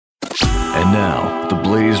Now, the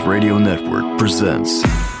Blaze Radio Network presents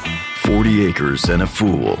 40 Acres and a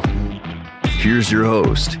Fool. Here's your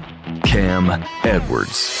host, Cam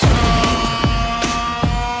Edwards.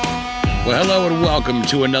 Well, hello and welcome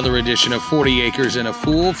to another edition of 40 Acres and a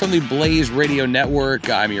Fool from the Blaze Radio Network.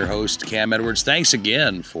 I'm your host, Cam Edwards. Thanks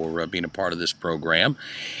again for being a part of this program.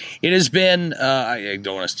 It has been, I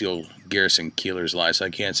don't want to steal Garrison Keillor's lie, so I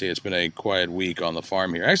can't say it's been a quiet week on the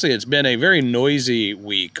farm here. Actually, it's been a very noisy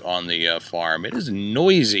week on the farm. It is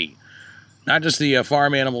noisy. Not just the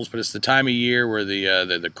farm animals, but it's the time of year where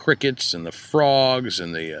the crickets and the frogs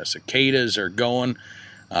and the cicadas are going.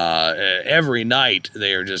 Every night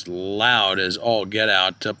they are just loud as all get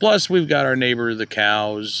out. Plus, we've got our neighbor, the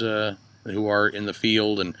cows, who are in the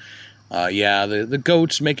field, and the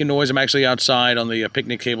goats making noise. I'm actually outside on the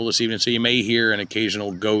picnic table this evening, so you may hear an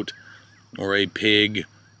occasional goat or a pig.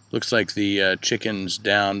 Looks like the chickens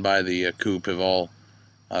down by the coop have all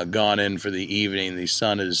gone in for the evening. The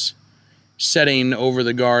sun is setting over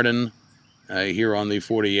the garden here on the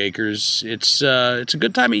 40 acres. It's a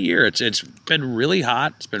good time of year. It's been really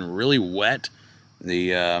hot. It's been really wet.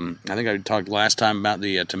 I think I talked last time about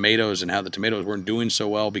the tomatoes and how the tomatoes weren't doing so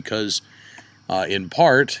well because, in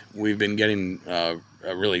part, we've been getting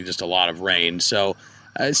really just a lot of rain. So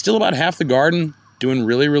it's still about half the garden doing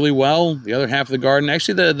really, really well. The other half of the garden,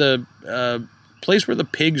 actually the place where the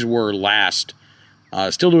pigs were last,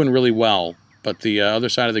 still doing really well. But the other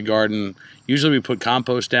side of the garden, usually we put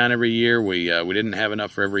compost down every year. We didn't have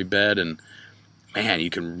enough for every bed, and man,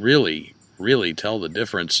 you can really, really tell the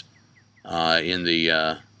difference in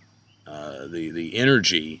the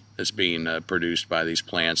energy that's being produced by these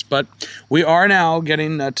plants. But we are now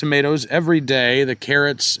getting tomatoes every day. The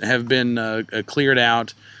carrots have been cleared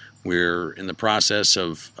out. We're in the process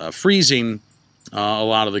of freezing a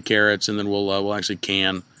lot of the carrots, and then we'll actually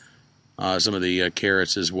can some of the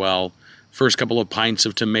carrots as well. First couple of pints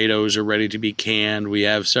of tomatoes are ready to be canned. We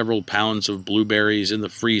have several pounds of blueberries in the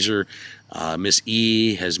freezer. Miss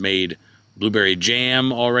E has made blueberry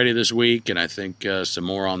jam already this week, and I think some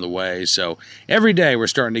more on the way. So every day we're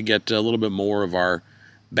starting to get a little bit more of our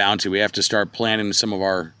bounty. We have to start planting some of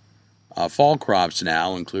our fall crops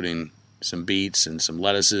now, including some beets and some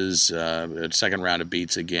lettuces, a second round of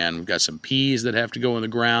beets again. We've got some peas that have to go in the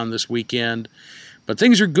ground this weekend. But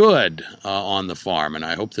things are good on the farm, and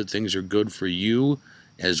I hope that things are good for you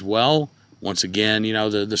as well. Once again, you know,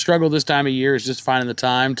 the struggle this time of year is just finding the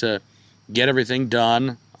time to get everything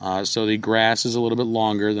done. So the grass is a little bit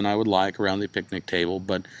longer than I would like around the picnic table,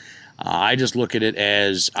 but I just look at it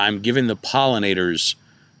as I'm giving the pollinators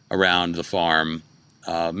around the farm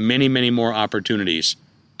many, many more opportunities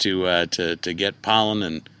to get pollen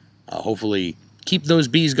and hopefully keep those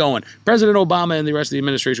bees going. President Obama and the rest of the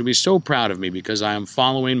administration will be so proud of me because I am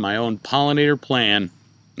following my own pollinator plan.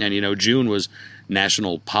 And, you know, June was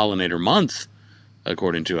National Pollinator Month,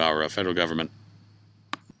 according to our federal government.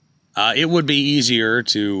 It would be easier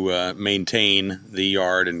to maintain the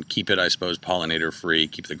yard and keep it, I suppose, pollinator-free,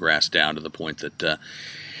 keep the grass down to the point that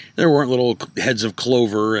there weren't little heads of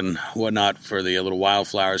clover and whatnot for the little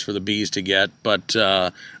wildflowers for the bees to get. But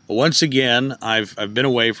once again, I've been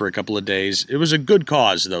away for a couple of days. It was a good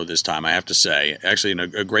cause, though, this time, I have to say. Actually,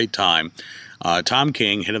 a great time. Tom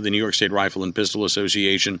King, head of the New York State Rifle and Pistol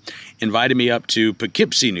Association, invited me up to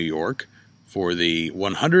Poughkeepsie, New York, for the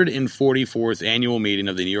 144th annual meeting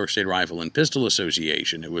of the New York State Rifle and Pistol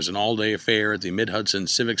Association. It was an all-day affair at the Mid-Hudson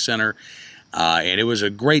Civic Center, and it was a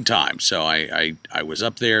great time. So I was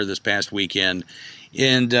up there this past weekend,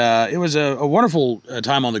 and it was a wonderful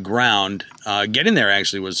time on the ground. Getting there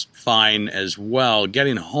actually was fine as well.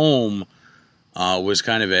 Getting home was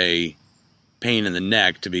kind of a pain in the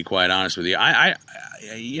neck, to be quite honest with you.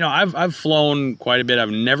 I've flown quite a bit. I've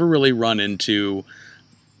never really run into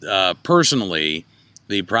personally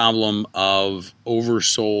the problem of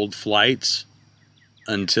oversold flights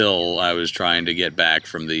until I was trying to get back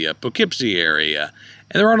from the Poughkeepsie area.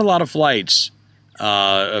 And there aren't a lot of flights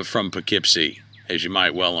from Poughkeepsie, as you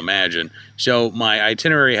might well imagine. So my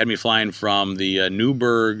itinerary had me flying from the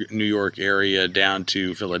Newburgh, New York area down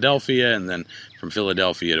to Philadelphia, and then from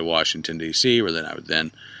Philadelphia to Washington, D.C., where then I would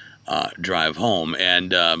then drive home.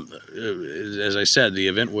 And as I said, the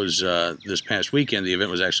event was this past weekend. The event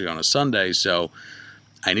was actually on a Sunday, so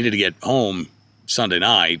I needed to get home Sunday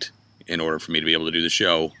night in order for me to be able to do the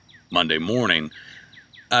show Monday morning.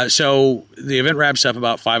 So the event wraps up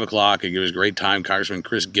about 5 o'clock. It was a great time. Congressman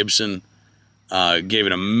Chris Gibson gave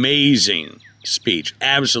an amazing speech,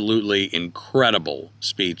 absolutely incredible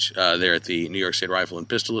speech there at the New York State Rifle and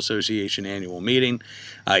Pistol Association annual meeting.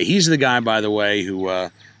 He's the guy, by the way, who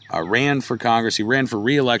ran for Congress. He ran for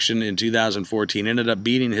re-election in 2014, ended up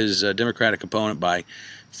beating his Democratic opponent by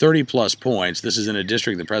 30-plus points. This is in a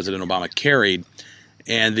district that President Obama carried,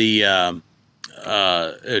 and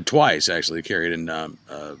twice, actually, carried in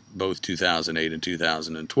both 2008 and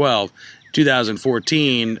 2012.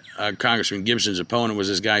 2014, Congressman Gibson's opponent was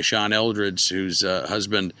this guy, Sean Eldridge, whose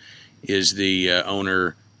husband is the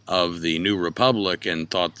owner of the New Republic, and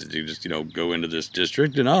thought that you just, go into this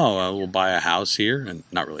district and, we'll buy a house here. And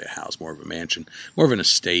not really a house, more of a mansion, more of an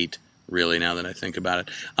estate, really, now that I think about it.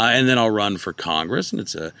 And then I'll run for Congress, and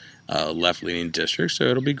it's a left-leaning district, so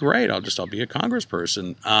it'll be great. I'll be a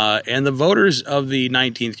congressperson. And the voters of the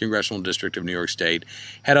 19th Congressional District of New York State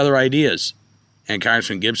had other ideas. And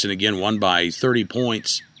Congressman Gibson, again, won by 30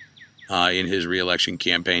 points in his reelection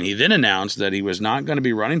campaign. He then announced that he was not going to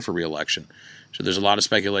be running for reelection. So there's a lot of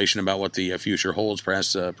speculation about what the future holds.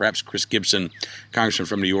 Perhaps Chris Gibson, congressman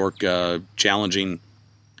from New York, challenging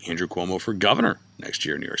Andrew Cuomo for governor next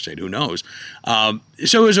year in New York State. Who knows?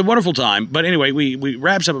 So it was a wonderful time. But anyway, we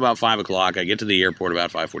wraps up about 5 o'clock. I get to the airport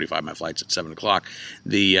about 5:45. My flight's at 7 o'clock.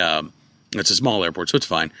 It's a small airport, so it's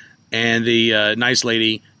fine. And the nice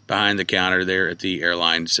lady behind the counter there at the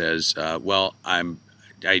airline says, you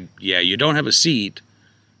don't have a seat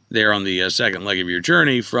there on the second leg of your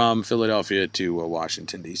journey from Philadelphia to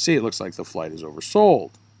Washington, D.C. It looks like the flight is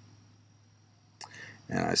oversold.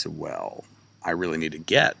 And I said, well, I really need to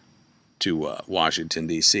get to Washington,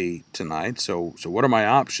 D.C. tonight, so what are my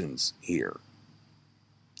options here?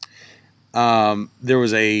 There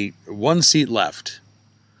was one seat left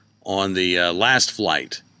on the last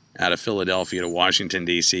flight out of Philadelphia to Washington,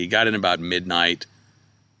 D.C. Got in about midnight,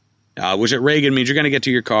 which at Reagan means you're going to get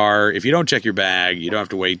to your car. If you don't check your bag, you don't have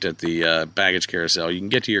to wait at the baggage carousel. You can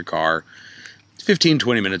get to your car 15,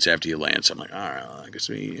 20 minutes after you land. So I'm like, all right, well, I guess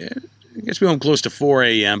we home close to 4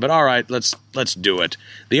 a.m., but all right, let's do it.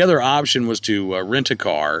 The other option was to rent a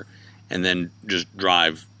car and then just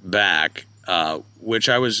drive back, which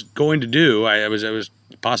I was going to do. I was a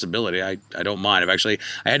possibility. I don't mind. I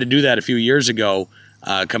had to do that a few years ago.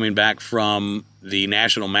 Coming back from the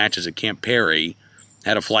national matches at Camp Perry,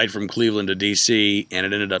 had a flight from Cleveland to D.C., and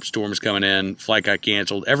it ended up storms coming in. Flight got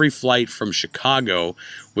canceled. Every flight from Chicago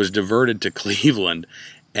was diverted to Cleveland,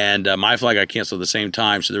 and my flight got canceled at the same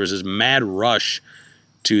time. So there was this mad rush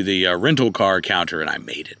to the rental car counter, and I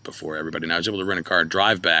made it before everybody. And I was able to rent a car and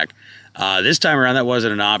drive back. This time around, that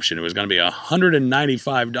wasn't an option. It was going to be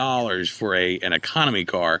 $195 for an economy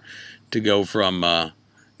car to go from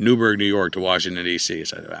Newburgh, New York to Washington, D.C.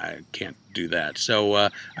 So I can't do that. So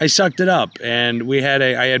I sucked it up, and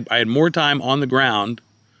I had more time on the ground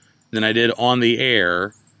than I did on the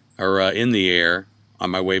air or in the air on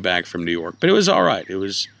my way back from New York. But it was all right. It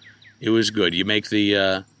was good. You make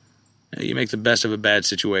the best of a bad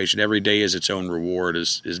situation. Every day is its own reward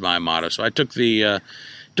is my motto. So I took the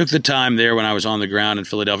time there when I was on the ground in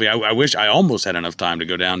Philadelphia. I wish I almost had enough time to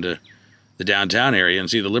go down to the downtown area and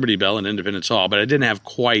see the Liberty Bell and Independence Hall, but I didn't have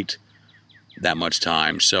quite that much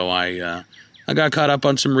time. So I got caught up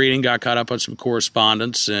on some reading, got caught up on some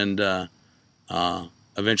correspondence, and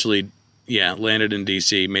eventually, landed in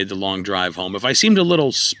D.C., made the long drive home. If I seemed a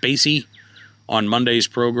little spacey on Monday's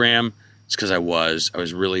program, it's because I was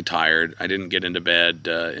really tired. I didn't get into bed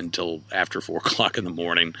until after 4 o'clock in the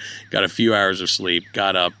morning, got a few hours of sleep,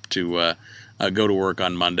 got up to go to work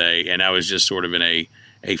on Monday, and I was just sort of in a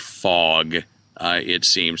fog, it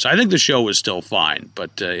seems. So I think the show was still fine,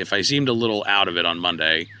 but if I seemed a little out of it on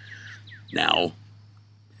Monday, now,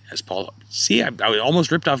 as Paul, I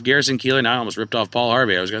almost ripped off Garrison Keillor, now I almost ripped off Paul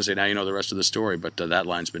Harvey. I was going to say, now you know the rest of the story, but that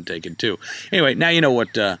line's been taken too. Anyway, now you know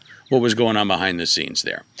what was going on behind the scenes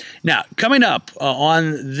there. Now, coming up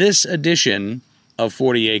on this edition of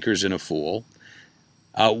 40 Acres and a Fool,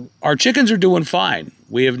 our chickens are doing fine.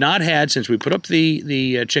 We have not had, since we put up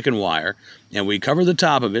the chicken wire and we cover the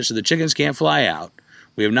top of it so the chickens can't fly out,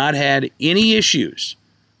 we have not had any issues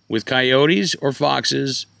with coyotes or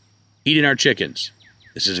foxes eating our chickens.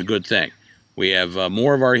 This is a good thing. We have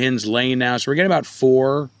more of our hens laying now, so we're getting about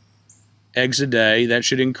 4 eggs a day. That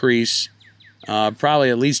should increase probably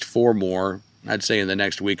at least 4 more, I'd say, in the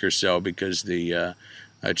next week or so, because the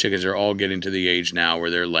chickens are all getting to the age now where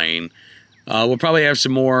they're laying. We'll probably have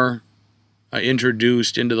some more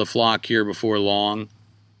introduced into the flock here before long.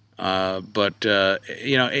 But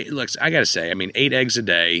look, I got to say, 8 eggs a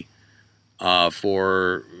day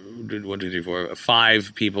for 1, 2, 3, 4,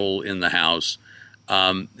 5 people in the house.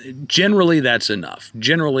 Generally, that's enough.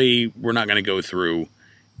 Generally, we're not going to go through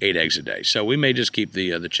 8 eggs a day. So we may just keep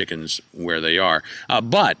the chickens where they are.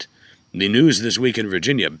 But the news this week in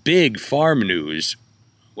Virginia, big farm news.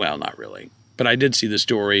 Well, not really. But I did see the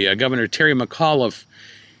story. Governor Terry McAuliffe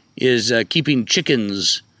is keeping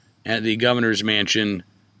chickens at the governor's mansion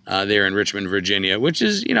there in Richmond, Virginia, which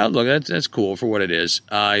is, look, that's cool for what it is.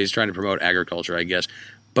 He's trying to promote agriculture, I guess.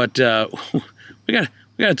 But we got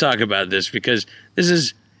to talk about this because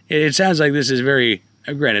it sounds like this is very,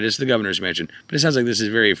 granted, it's the governor's mansion, but it sounds like this is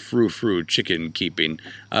very frou-frou chicken keeping.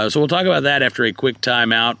 So we'll talk about that after a quick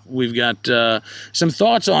timeout. We've got some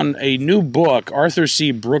thoughts on a new book, Arthur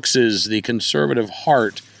C. Brooks's The Conservative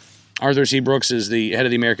Heart. Arthur C. Brooks is the head of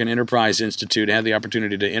the American Enterprise Institute. I had the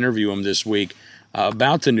opportunity to interview him this week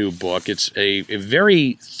about the new book. It's a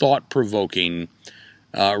very thought-provoking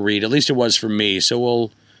read, at least it was for me. So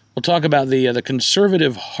we'll talk about the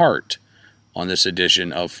Conservative Heart on this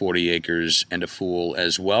edition of 40 Acres and a Fool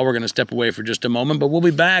as well. We're going to step away for just a moment, but we'll be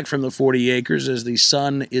back from the 40 acres as the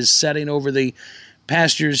sun is setting over the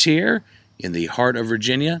pastures here in the heart of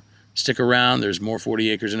Virginia. Stick around. There's more 40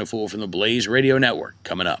 Acres and a Fool from the Blaze Radio Network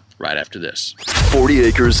coming up right after this. 40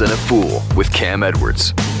 Acres and a Fool with Cam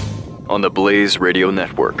Edwards on the Blaze Radio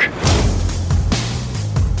Network.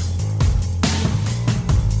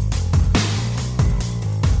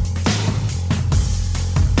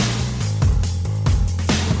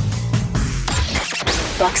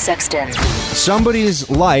 Buck Sexton. Somebody's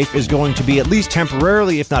life is going to be at least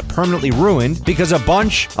temporarily, if not permanently, ruined because a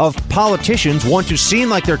bunch of politicians want to seem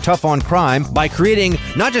like they're tough on crime by creating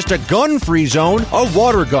not just a gun-free zone, a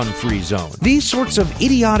water gun-free zone. These sorts of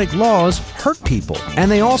idiotic laws hurt people,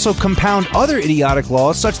 and they also compound other idiotic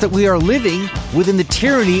laws such that we are living within the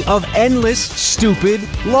tyranny of endless, stupid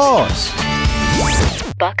laws.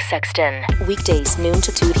 Buck Sexton. Weekdays, noon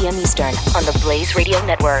to 2 p.m. Eastern on the Blaze Radio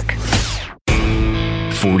Network.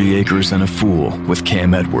 40 Acres and a Fool with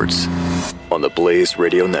Cam Edwards on the Blaze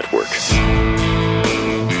Radio Network.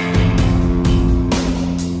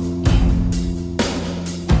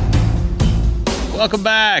 Welcome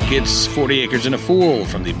back. It's 40 Acres and a Fool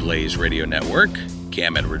from the Blaze Radio Network.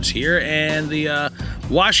 Cam Edwards here, and the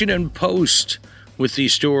Washington Post with the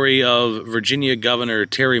story of Virginia Governor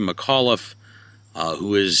Terry McAuliffe,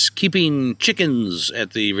 who is keeping chickens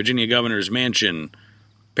at the Virginia governor's mansion.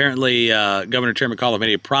 Apparently, Governor Terry McAuliffe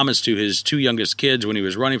made a promise to his two youngest kids when he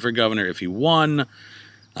was running for governor. If he won,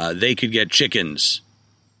 they could get chickens.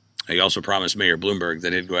 He also promised Mayor Bloomberg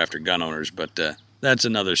that he'd go after gun owners, but that's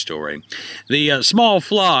another story. The small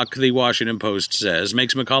flock, the Washington Post says,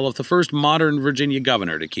 makes McAuliffe the first modern Virginia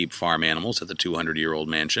governor to keep farm animals at the 200-year-old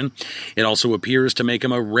mansion. It also appears to make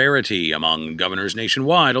him a rarity among governors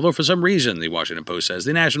nationwide, although for some reason, the Washington Post says,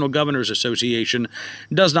 the National Governors Association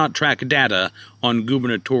does not track data on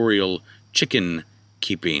gubernatorial chicken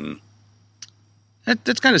keeping.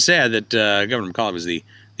 That's kind of sad that Governor McAuliffe is the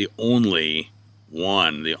only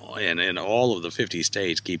one in all of the 50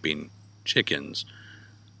 states keeping chickens.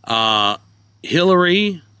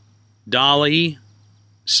 Hillary, Dolly,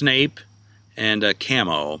 Snape, and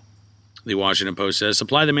Camo, the Washington Post says,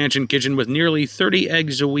 supply the mansion kitchen with nearly 30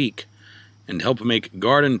 eggs a week and help make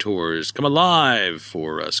garden tours come alive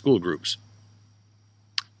for school groups.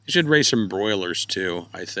 They should raise some broilers, too,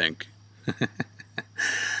 I think.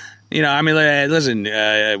 Listen,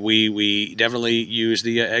 we definitely use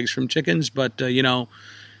the eggs from chickens, but,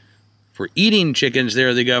 for eating chickens there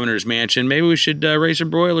at the governor's mansion, maybe we should raise some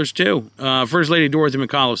broilers, too. First Lady Dorothy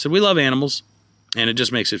McAuliffe said, we love animals, and it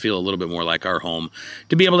just makes it feel a little bit more like our home.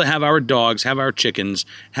 To be able to have our dogs, have our chickens,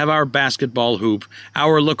 have our basketball hoop,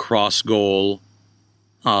 our lacrosse goal.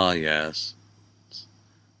 Ah, yes.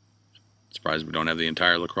 Surprised we don't have the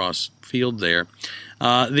entire lacrosse field there.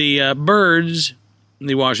 The birds,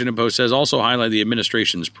 the Washington Post says, also highlight the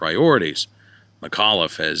administration's priorities.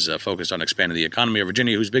 McAuliffe has focused on expanding the economy of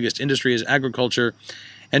Virginia, whose biggest industry is agriculture,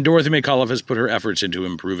 and Dorothy McAuliffe has put her efforts into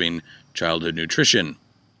improving childhood nutrition.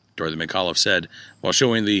 Dorothy McAuliffe said, while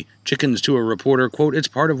showing the chickens to a reporter, quote, it's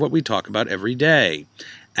part of what we talk about every day.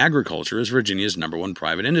 Agriculture is Virginia's #1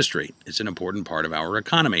 private industry. It's an important part of our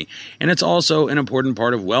economy, and it's also an important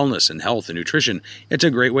part of wellness and health and nutrition. It's a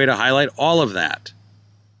great way to highlight all of that.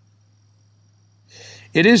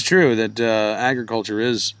 It is true that agriculture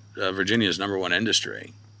is Virginia's #1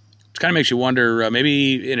 industry. It kind of makes you wonder,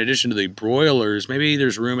 maybe in addition to the broilers, maybe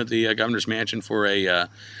there's room at the governor's mansion for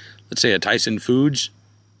let's say a Tyson Foods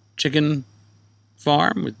chicken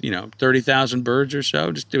farm with, 30,000 birds or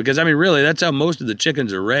so. Just because, really, that's how most of the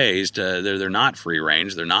chickens are raised. They're not free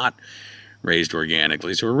range. They're not raised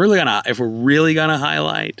organically. So if we're really gonna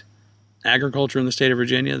highlight agriculture in the state of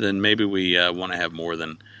Virginia, then maybe we want to have more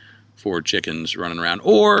than 4 chickens running around,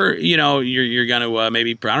 or you're going to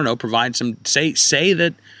maybe, I don't know, provide some say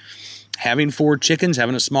that having 4 chickens,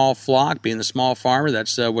 having a small flock, being the small farmer,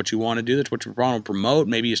 that's what you want to do. That's what you want to promote.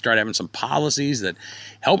 Maybe you start having some policies that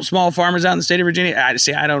help small farmers out in the state of Virginia.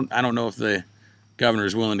 I don't know if the governor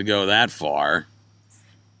is willing to go that far.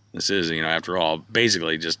 This is, after all,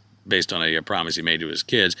 basically just based on a promise he made to his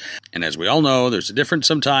kids. And as we all know, there's a difference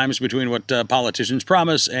sometimes between what politicians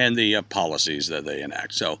promise and the policies that they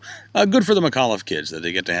enact. So good for the McAuliffe kids that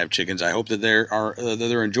they get to have chickens. I hope that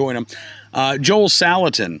they're enjoying them. Joel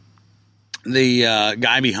Salatin, the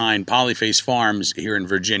guy behind Polyface Farms here in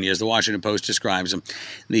Virginia, as the Washington Post describes him,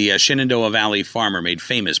 the Shenandoah Valley farmer made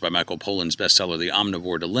famous by Michael Pollan's bestseller, The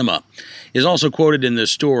Omnivore Dilemma, is also quoted in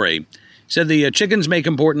this story. He said, the chickens make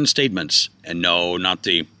important statements, and no, not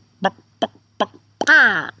the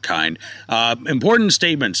kind. Important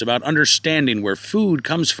statements about understanding where food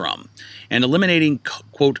comes from and eliminating,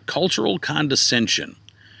 quote, cultural condescension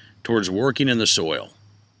towards working in the soil.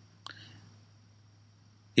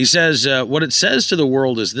 He says, what it says to the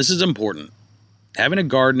world is this is important. Having a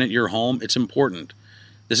garden at your home, it's important.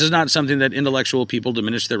 This is not something that intellectual people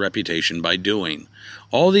diminish their reputation by doing.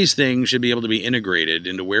 All these things should be able to be integrated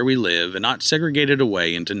into where we live and not segregated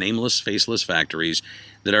away into nameless, faceless factories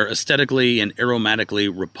that are aesthetically and aromatically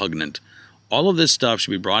repugnant. All of this stuff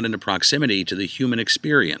should be brought into proximity to the human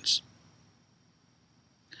experience.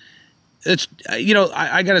 It's,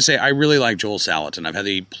 I got to say, I really like Joel Salatin. I've had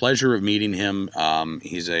the pleasure of meeting him.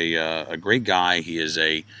 He's a great guy. He is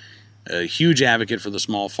a huge advocate for the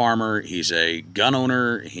small farmer. He's a gun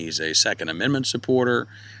owner. He's a Second Amendment supporter.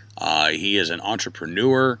 He is an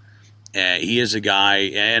entrepreneur. He is a guy,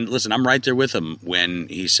 and listen, I'm right there with him when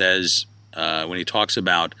he says, when he talks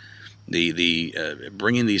about the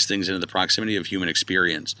bringing these things into the proximity of human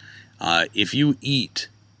experience. If you eat,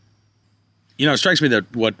 it strikes me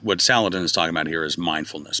that what Salatin is talking about here is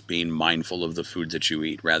mindfulness, being mindful of the food that you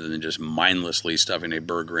eat rather than just mindlessly stuffing a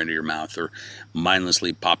burger into your mouth or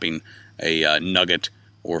mindlessly popping a nugget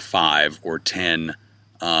or 5 or 10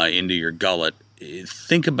 into your gullet.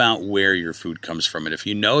 Think about where your food comes from. And if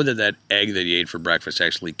you know that egg that you ate for breakfast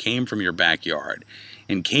actually came from your backyard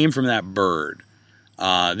and came from that bird,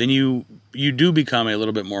 then you do become a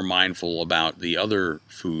little bit more mindful about the other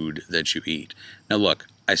food that you eat. Now, look,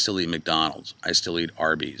 I still eat McDonald's. I still eat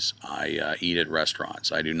Arby's. I eat at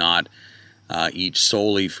restaurants. I do not eat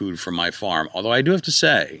solely food from my farm. Although I do have to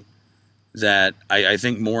say that I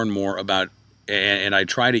think more and more about, and I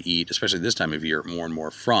try to eat, especially this time of year, more and more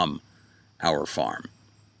from our farm.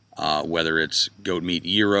 Whether it's goat meat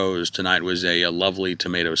gyros. Tonight was a lovely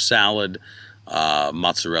tomato salad,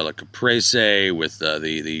 mozzarella caprese with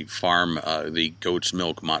the farm, the goat's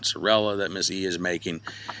milk mozzarella that Miss E is making.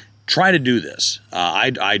 Try to do this.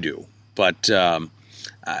 I do, but I'm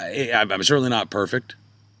certainly not perfect.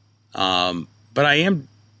 But I am,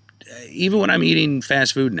 even when I'm eating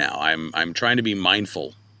fast food now, I'm trying to be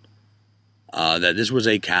mindful that this was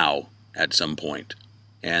a cow at some point,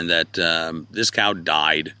 and that this cow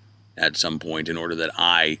died at some point in order that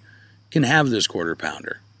I can have this quarter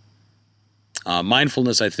pounder.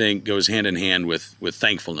 Mindfulness, I think, goes hand in hand with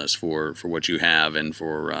thankfulness for what you have and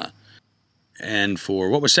for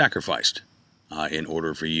what was sacrificed in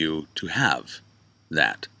order for you to have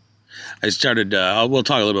that. I started, we'll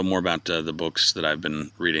talk a little bit more about the books that I've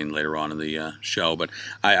been reading later on in the show, but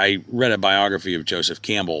I read a biography of Joseph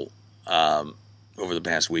Campbell over the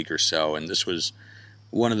past week or so, and this was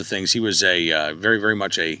one of the things. He was a very, very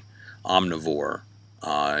much a omnivore.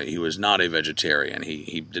 He was not a vegetarian.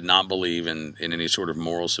 He did not believe in any sort of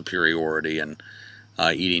moral superiority and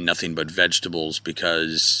eating nothing but vegetables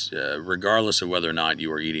because regardless of whether or not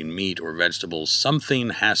you are eating meat or vegetables, something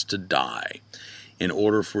has to die in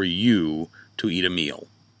order for you to eat a meal,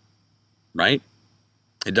 right?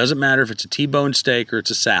 It doesn't matter if it's a T-bone steak or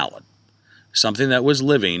it's a salad. Something that was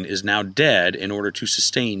living is now dead in order to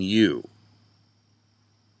sustain you.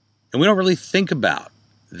 And we don't really think about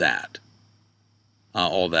that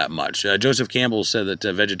all that much. Joseph Campbell said that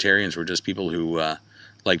vegetarians were just people who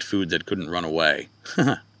liked food that couldn't run away.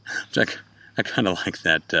 I kind of like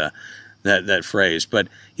that phrase. But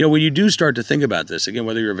when you do start to think about this, again,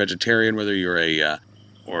 whether you're a vegetarian, whether you're a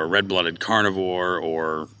red-blooded carnivore,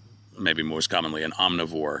 or maybe most commonly an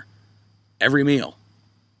omnivore, every meal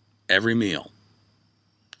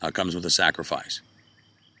comes with a sacrifice.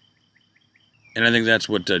 And I think that's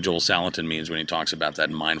what Joel Salatin means when he talks about that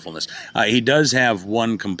mindfulness. He does have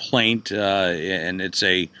one complaint, and it's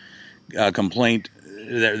a complaint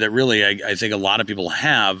that really I think a lot of people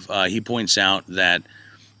have. He points out that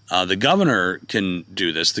the governor can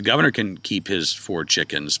do this. The governor can keep his 4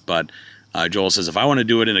 chickens, but Joel says, if I want to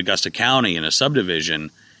do it in Augusta County in a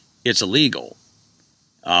subdivision, it's illegal.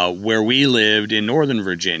 Where we lived in Northern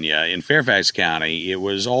Virginia, in Fairfax County, it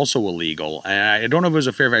was also illegal. And I don't know if it was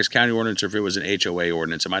a Fairfax County ordinance or if it was an HOA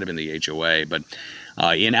ordinance. It might have been the HOA. But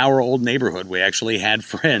in our old neighborhood, we actually had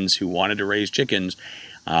friends who wanted to raise chickens,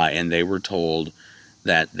 and they were told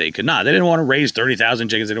that they could not. They didn't want to raise 30,000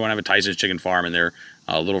 chickens. They didn't want to have a Tyson's chicken farm in their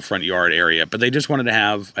little front yard area. But they just wanted to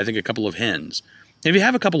have, I think, a couple of hens. If you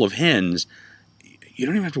have a couple of hens, you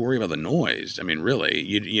don't even have to worry about the noise. I mean, really,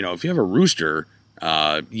 you know, if you have a rooster,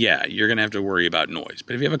 yeah, you're going to have to worry about noise.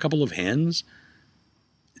 But if you have a couple of hens,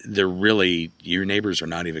 your neighbors are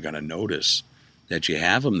not even going to notice that you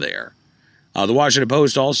have them there. The Washington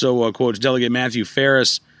Post also quotes Delegate Matthew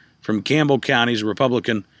Ferris from Campbell County. He's a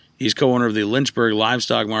Republican. He's co-owner of the Lynchburg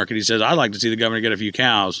Livestock Market. He says, I'd like to see the governor get a few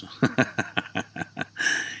cows.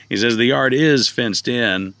 He says the yard is fenced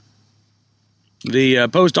in. The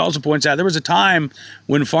Post also points out there was a time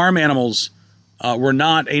when farm animals were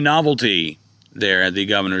not a novelty there at the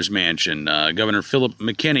governor's mansion. Governor Philip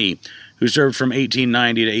McKinney, who served from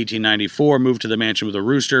 1890 to 1894, moved to the mansion with a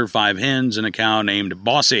rooster, 5 hens, and a cow named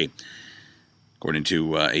Bossy, according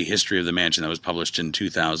to a history of the mansion that was published in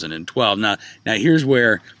 2012. Now here's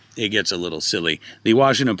where it gets a little silly. The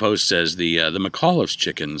Washington Post says the McAuliffe's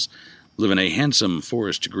chickens live in a handsome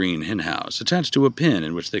forest green hen house attached to a pen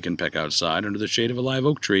in which they can peck outside under the shade of a live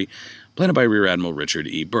oak tree planted by Rear Admiral Richard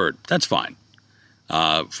E. Byrd. That's fine.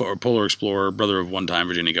 For Polar Explorer, brother of one-time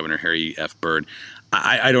Virginia Governor Harry F. Byrd,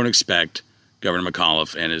 I don't expect Governor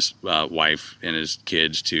McAuliffe and his wife and his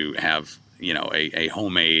kids to have, you know, a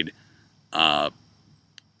homemade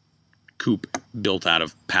coop built out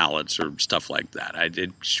of pallets or stuff like that.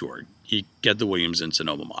 Sure, you get the Williams and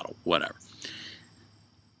Sonoma model, whatever.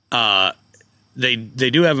 They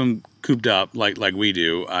do have them cooped up like we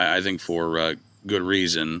do, I think for good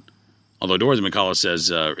reason. Although Dorothy McAuliffe says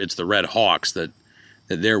it's the Red Hawks that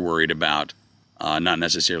they're worried about, not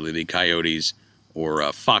necessarily the coyotes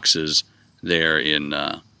or foxes there in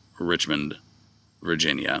Richmond,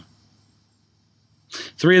 Virginia.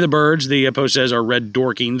 3 of the birds, the Post says, are red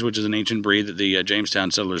Dorkings, which is an ancient breed that the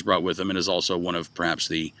Jamestown settlers brought with them and is also one of perhaps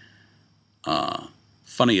the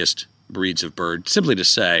funniest breeds of bird. Simply to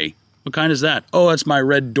say, what kind is that? Oh, that's my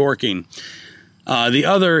red Dorking. The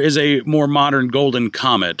other is a more modern golden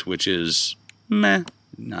comet, which is meh,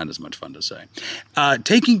 not as much fun to say.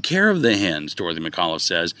 Taking care of the hens, Dorothy McAuliffe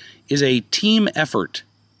says, is a team effort.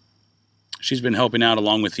 She's been helping out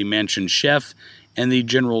along with the mansion chef and the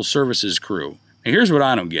general services crew. Now, here's what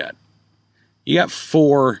I don't get. You got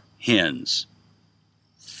 4 hens.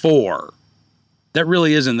 4. That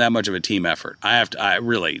really isn't that much of a team effort.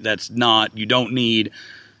 That's not, you don't need,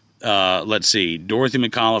 let's see, Dorothy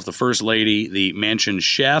McAuliffe, the First Lady, the mansion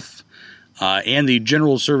chef, and the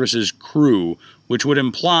general services crew, which would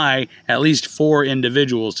imply at least 4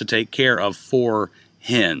 individuals to take care of 4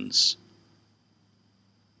 hens.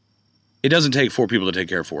 It doesn't take 4 people to take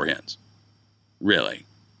care of 4 hens. Really.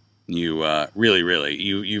 You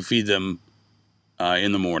you feed them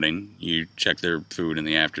in the morning. You check their food in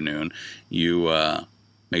the afternoon. You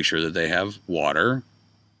make sure that they have water.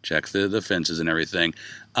 Check the fences and everything.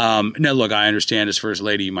 Now, look, I understand as First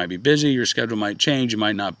Lady, you might be busy. Your schedule might change. You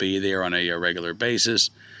might not be there on a regular basis.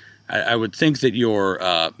 I would think that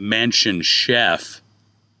your mansion chef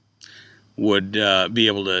would be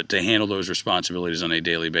able to handle those responsibilities on a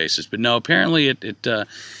daily basis. But no, apparently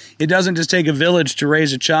it doesn't just take a village to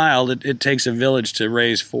raise a child. It takes a village to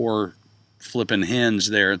raise 4 flippin' hens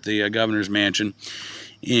there at the governor's mansion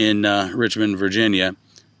in Richmond, Virginia.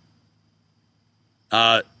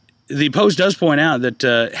 The Post does point out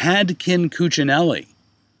that had Ken Cuccinelli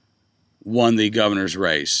won the governor's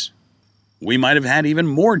race, we might have had even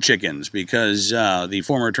more chickens because the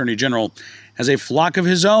former Attorney General has a flock of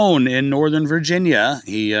his own in Northern Virginia.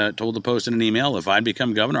 He told the Post in an email, if I'd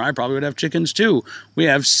become governor, I probably would have chickens too. We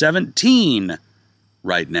have 17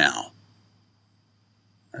 right now.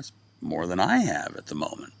 That's more than I have at the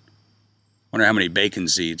moment. Wonder how many bacon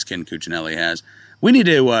seeds Ken Cuccinelli has. We need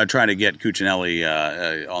to try to get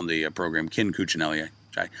Cuccinelli on the program. Ken Cuccinelli.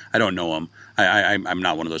 I don't know him. I'm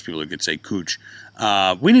not one of those people who could say Cooch.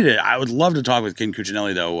 I would love to talk with Ken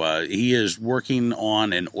Cuccinelli, though. He is working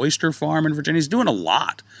on an oyster farm in Virginia. He's doing a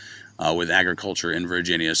lot with agriculture in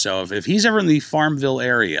Virginia. So if he's ever in the Farmville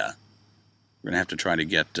area, we're going to have to try to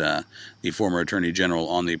get the former Attorney General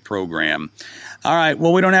on the program. All right.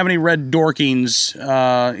 Well, we don't have any red Dorkings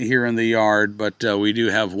here in the yard, but we do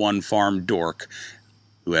have one farm dork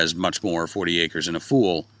who has much more, 40 acres and a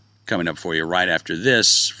fool, coming up for you right after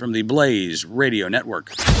this from the Blaze Radio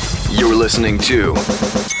Network. You're listening to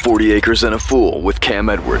 40 Acres and a Fool with Cam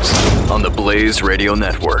Edwards on the Blaze Radio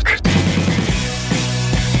Network.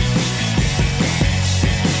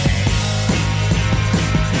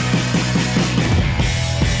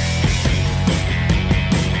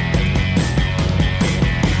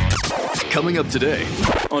 Coming up today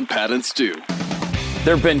on Pat and Stu.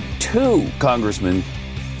 There have been 2 congressmen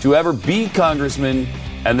to ever be congressman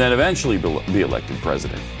and then eventually be elected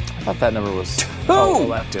president. I thought that number was 2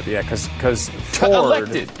 elected. Yeah, because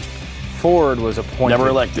Ford was appointed never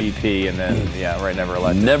elected VP and then never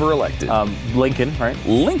elected. Never elected. Lincoln, right?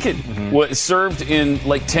 Lincoln was served in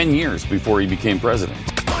like 10 years before he became president.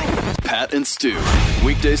 Pat and Stu,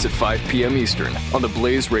 weekdays at 5 p.m. Eastern on the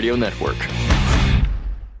Blaze Radio Network.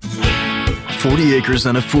 40 Acres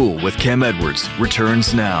and a Fool with Cam Edwards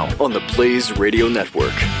returns now on the Blaze Radio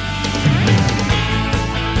Network.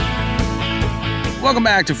 Welcome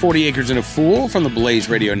back to 40 Acres and a Fool from the Blaze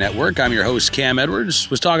Radio Network. I'm your host, Cam Edwards.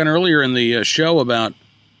 Was talking earlier in the show about,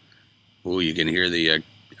 you can hear I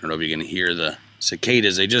don't know if you can hear the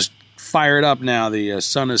cicadas. They just fired up now. The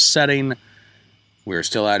sun is setting. We're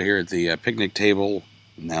still out here at the picnic table.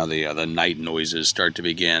 Now the night noises start to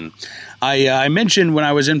begin. I mentioned when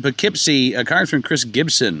I was in Poughkeepsie, Congressman Chris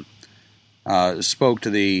Gibson spoke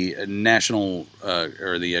to the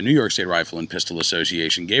the New York State Rifle and Pistol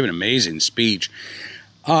Association, gave an amazing speech.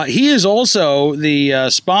 He is also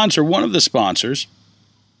the sponsor, one of the sponsors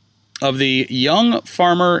of the Young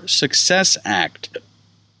Farmer Success Act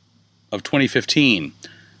of 2015,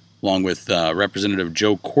 along with Representative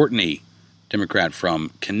Joe Courtney, Democrat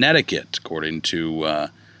from Connecticut, according to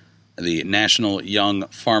the National Young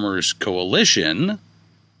Farmers Coalition.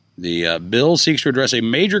 The bill seeks to address a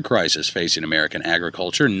major crisis facing American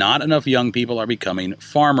agriculture. Not enough young people are becoming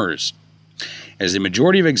farmers. As the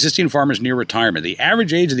majority of existing farmers near retirement, the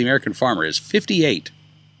average age of the American farmer is 58,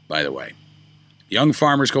 by the way. Young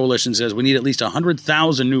Farmers Coalition says we need at least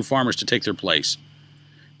 100,000 new farmers to take their place.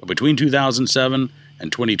 But between 2007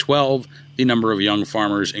 and 2012, the number of young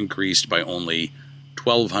farmers increased by only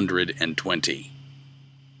 1,220.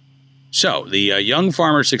 So, the Young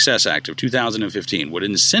Farmer Success Act of 2015 would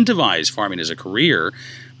incentivize farming as a career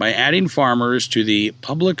by adding farmers to the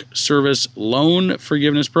Public Service Loan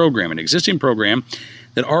Forgiveness Program, an existing program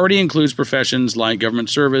that already includes professions like government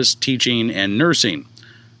service, teaching, and nursing.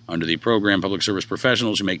 Under the program, public service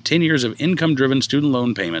professionals who make 10 years of income-driven student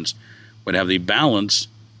loan payments would have the balance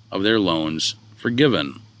of their loans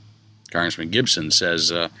forgiven. Congressman Gibson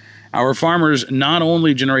says, our farmers not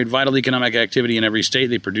only generate vital economic activity in every state,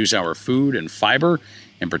 they produce our food and fiber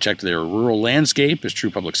and protect their rural landscape as true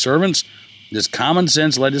public servants. This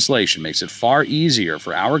common-sense legislation makes it far easier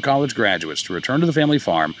for our college graduates to return to the family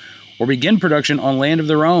farm or begin production on land of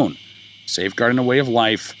their own, safeguarding a way of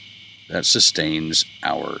life that sustains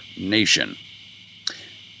our nation.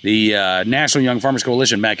 The National Young Farmers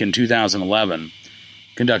Coalition back in 2011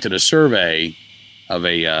 conducted a survey of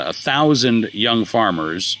 1,000 young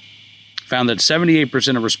farmers, found that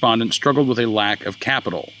 78% of respondents struggled with a lack of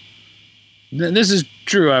capital. This is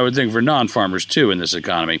true, I would think, for non-farmers, too, in this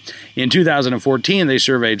economy. In 2014, they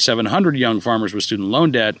surveyed 700 young farmers with student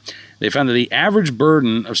loan debt. They found that the average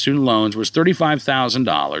burden of student loans was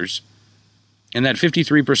 $35,000, and that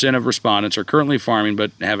 53% of respondents are currently farming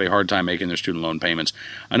but have a hard time making their student loan payments.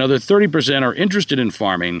 Another 30% are interested in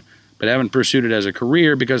farming but haven't pursued it as a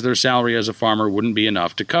career because their salary as a farmer wouldn't be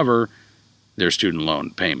enough to cover their student loan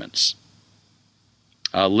payments.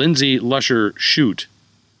 Lindsay Lusher-Shute,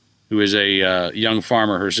 who is a young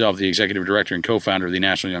farmer herself, the executive director and co-founder of the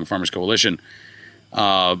National Young Farmers Coalition,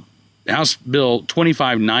 House Bill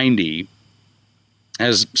 2590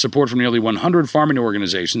 has support from nearly 100 farming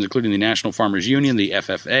organizations, including the National Farmers Union, the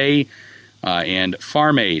FFA, and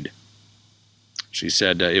Farm Aid. She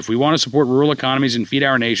said, if we want to support rural economies and feed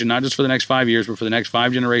our nation, not just for the next 5 years, but for the next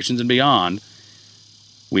 5 generations and beyond,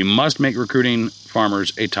 we must make recruiting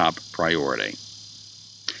farmers a top priority.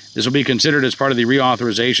 This will be considered as part of the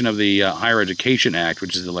reauthorization of the Higher Education Act,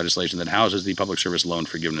 which is the legislation that houses the Public Service Loan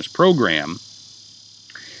Forgiveness Program.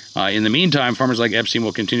 In the meantime, farmers like Epstein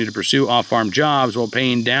will continue to pursue off-farm jobs while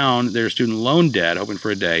paying down their student loan debt, hoping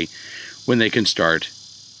for a day when they can start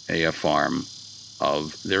a farm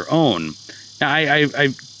of their own. Now, I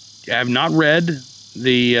have not read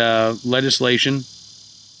the legislation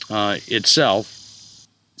itself,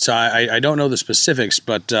 so I don't know the specifics,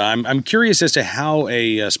 but I'm curious as to how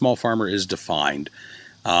a small farmer is defined.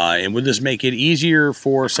 And would this make it easier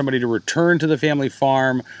for somebody to return to the family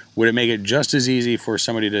farm? Would it make it just as easy for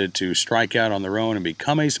somebody to strike out on their own and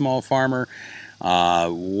become a small farmer?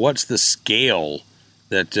 What's the scale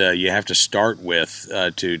that you have to start with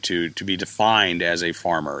to be defined as a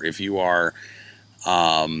farmer? If you are,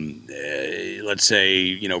 let's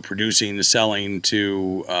say, producing, selling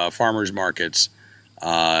to farmers markets,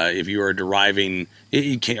 if you are deriving,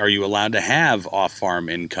 are you allowed to have off-farm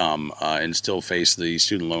income and still face the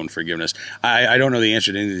student loan forgiveness? I don't know the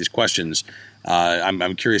answer to any of these questions,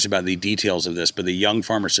 I'm curious about the details of this, but the Young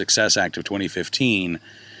Farmer Success Act of 2015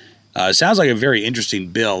 sounds like a very interesting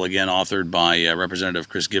bill, again, authored by Representative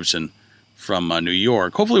Chris Gibson from New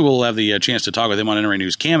York. Hopefully we'll have the chance to talk with him on NRA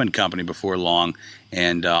News Cam and Company before long,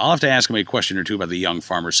 and I'll have to ask him a question or two about the Young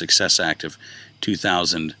Farmer Success Act of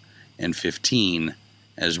 2015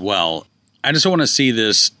 as well. I just don't want to see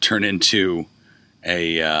this turn into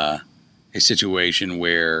a situation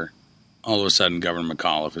where all of a sudden Governor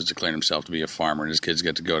McAuliffe has declared himself to be a farmer and his kids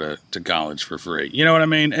get to go to college for free. You know what I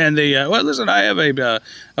mean? And well, listen, I have a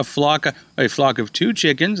flock of 2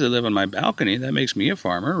 chickens that live on my balcony. That makes me a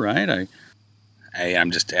farmer, right?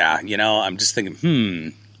 I'm just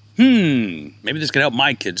thinking, maybe this could help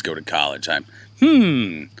my kids go to college. I'm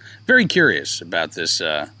very curious about this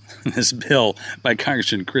this bill by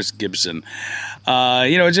Congressman Chris Gibson.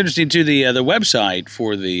 It's interesting too. The website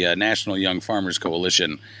for the National Young Farmers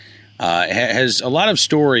Coalition has a lot of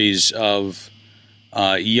stories of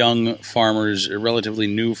young farmers, relatively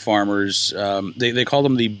new farmers. They call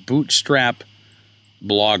them the bootstrap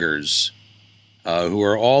bloggers, who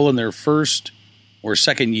are all in their first or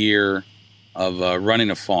second year of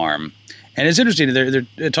running a farm. And it's interesting.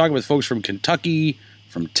 They're talking with folks from Kentucky,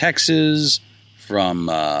 from Texas, from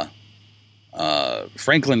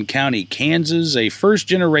Franklin County, Kansas, a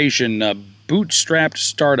first-generation bootstrapped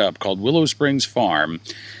startup called Willow Springs Farm,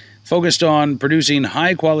 focused on producing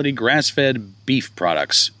high-quality grass-fed beef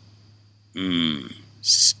products.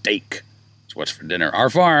 Steak is what's for dinner. Our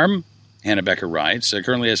farm, Hannah Becker writes,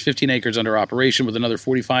 currently has 15 acres under operation with another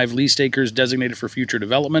 45 leased acres designated for future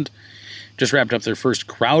development. Just wrapped up their first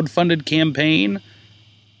crowd-funded campaign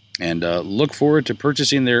and look forward to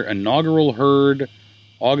purchasing their inaugural herd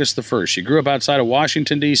August the 1st. She grew up outside of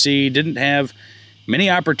Washington, D.C., didn't have many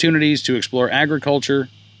opportunities to explore agriculture.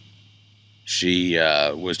 She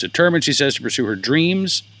was determined, she says, to pursue her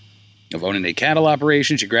dreams of owning a cattle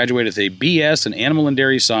operation. She graduated with a B.S. in Animal and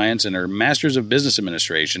Dairy Science and her Master's of Business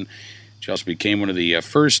Administration. She also became one of the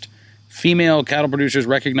first female cattle producers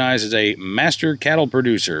recognized as a master cattle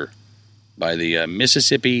producer by the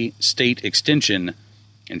Mississippi State Extension,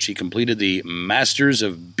 and she completed the Masters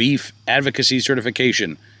of Beef Advocacy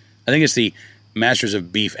certification. I think it's the Masters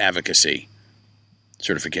of Beef Advocacy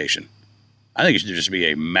certification. I think it should just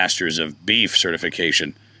be a Masters of Beef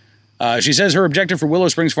certification. She says her objective for Willow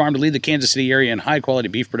Springs Farm to lead the Kansas City area in high-quality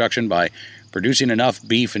beef production by producing enough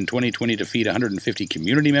beef in 2020 to feed 150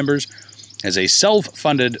 community members. As a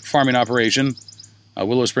self-funded farming operation,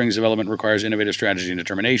 Willow Springs development requires innovative strategy and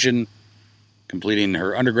determination. Completing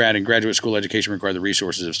her undergrad and graduate school education required the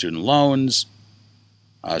resources of student loans.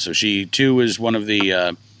 So she, too, is one of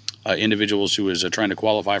the individuals who is trying to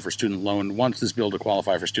qualify for student loan, wants this bill to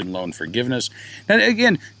qualify for student loan forgiveness. And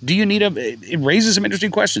again, do you need it raises some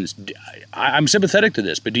interesting questions. I'm sympathetic to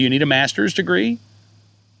this, but do you need a master's degree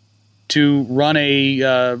to run a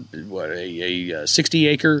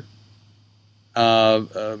 60-acre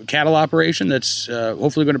cattle operation that's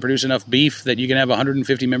hopefully going to produce enough beef that you can have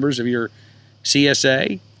 150 members of your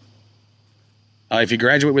CSA? If you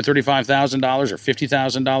graduate with $35,000 or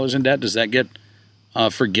 $50,000 in debt, does that get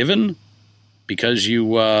forgiven because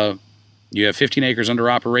you have 15 acres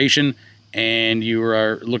under operation and you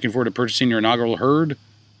are looking forward to purchasing your inaugural herd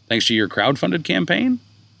thanks to your crowdfunded campaign?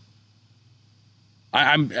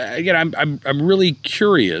 I'm really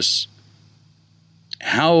curious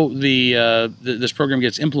how this program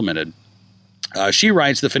gets implemented. She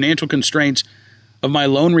writes, the financial constraints of my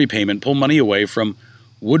loan repayment pull money away from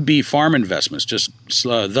would-be farm investments, just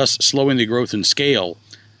thus slowing the growth and scale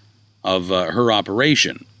of her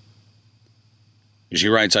operation. She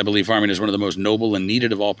writes, I believe farming is one of the most noble and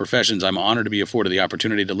needed of all professions. I'm honored to be afforded the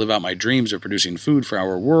opportunity to live out my dreams of producing food for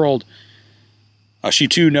our world. She,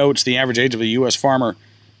 too, notes the average age of a U.S. farmer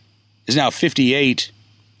is now 58.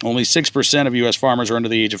 Only 6% of U.S. farmers are under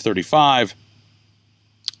the age of 35.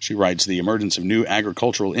 She writes, the emergence of new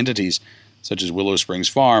agricultural entities, such as Willow Springs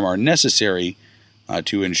Farm, are necessary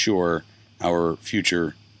to ensure our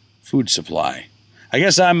future food supply. I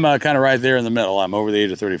guess I'm kind of right there in the middle. I'm over the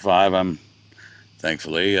age of 35. I'm,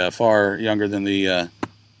 thankfully, far younger than the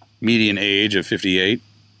median age of 58,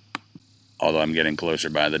 although I'm getting closer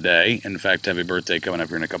by the day. In fact, I have a birthday coming up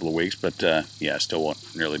here in a couple of weeks, but still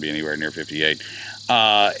won't nearly be anywhere near 58.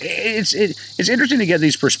 It's interesting to get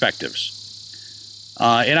these perspectives,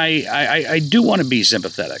 and I do want to be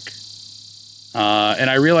sympathetic, and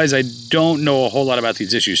I realize I don't know a whole lot about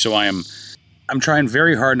these issues, so I'm trying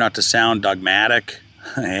very hard not to sound dogmatic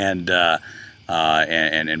and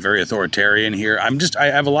very authoritarian here. I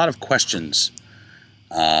have a lot of questions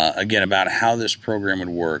again about how this program would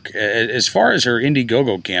work. As far as her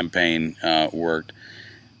Indiegogo campaign worked,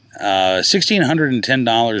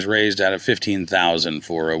 $1,610 raised out of $15,000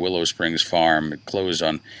 for Willow Springs Farm. It closed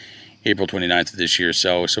on April 29th of this year.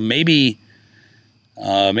 So maybe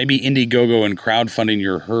Indiegogo and crowdfunding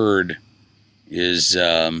your herd is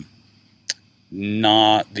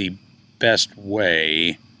not the best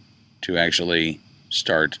way to actually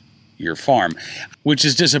start your farm, which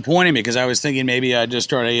is disappointing because I was thinking maybe I'd just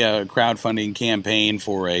start a crowdfunding campaign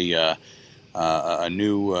for a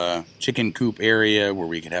new chicken coop area where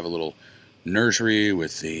we could have a little nursery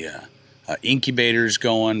with the incubators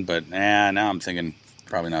going. But now I'm thinking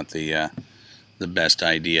probably not the best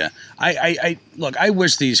idea. I look, I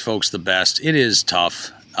wish these folks the best. It is tough,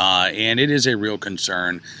 and it is a real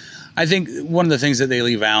concern. I think one of the things that they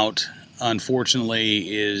leave out,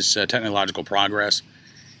 unfortunately, is technological progress.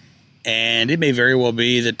 And it may very well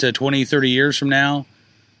be that 20, 30 years from now,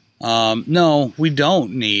 no, we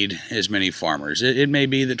don't need as many farmers. It may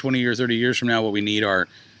be that 20 or 30 years from now, what we need are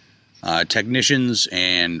technicians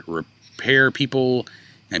and repair people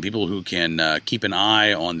and people who can keep an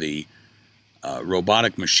eye on the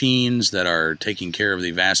robotic machines that are taking care of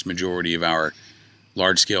the vast majority of our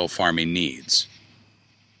large-scale farming needs.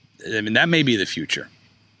 I mean, that may be the future.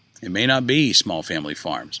 It may not be small family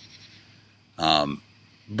farms.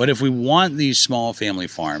 But if we want these small family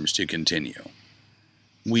farms to continue,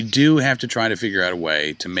 we do have to try to figure out a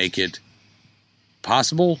way to make it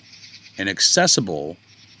possible and accessible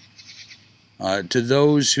to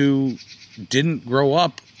those who didn't grow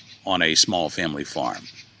up on a small family farm.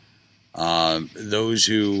 Those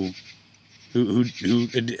who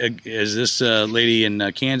as this lady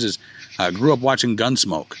in Kansas, grew up watching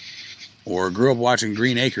Gunsmoke, or grew up watching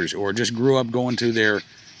Green Acres, or just grew up going to their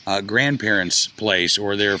grandparents' place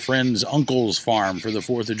or their friend's uncle's farm for the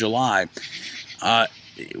 4th of July.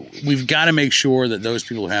 We've got to make sure that those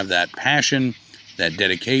people have that passion, that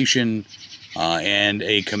dedication, and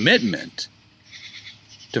a commitment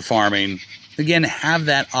to farming, again, have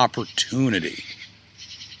that opportunity.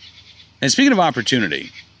 And speaking of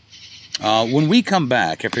opportunity, when we come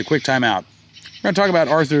back after a quick time out, we're going to talk about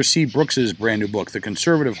Arthur C. Brooks's brand new book, The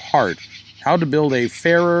Conservative Heart, How to Build a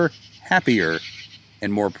Fairer, Happier,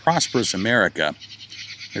 and More Prosperous America.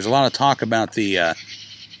 There's a lot of talk about the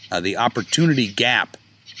opportunity gap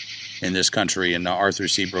in this country in Arthur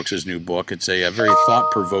C. Brooks's new book. It's a very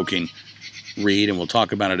thought-provoking read, and we'll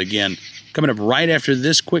talk about it again coming up right after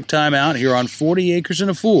this quick time out here on 40 Acres and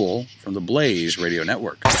a Fool from the Blaze Radio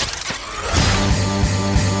Network.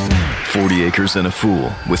 40 Acres and a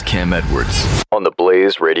Fool with Cam Edwards on the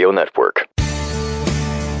Blaze Radio Network.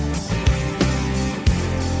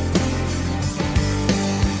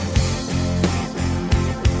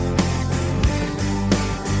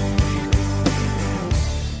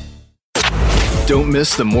 Don't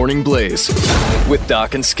miss the Morning Blaze with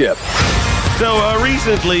Doc and Skip. So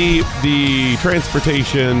recently, the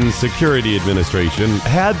Transportation Security Administration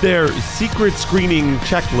had their secret screening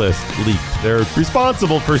checklist leaked. They're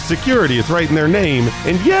responsible for security. It's right in their name.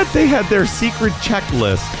 And yet they had their secret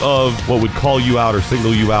checklist of what would call you out or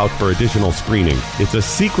single you out for additional screening. It's a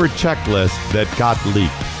secret checklist that got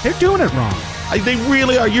leaked. They're doing it wrong. They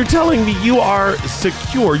really are. You're telling me you are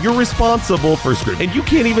secure. You're responsible for screening. And you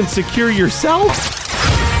can't even secure yourself?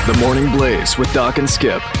 The Morning Blaze with Doc and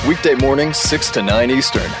Skip. Weekday mornings 6 to 9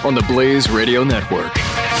 Eastern on the Blaze Radio Network.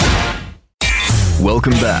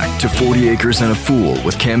 Welcome back to 40 Acres and a Fool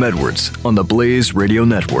with Cam Edwards on the Blaze Radio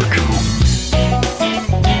Network.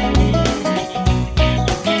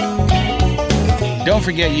 Don't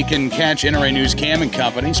forget you can catch NRA News Cam and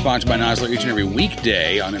Company, sponsored by Nosler, each and every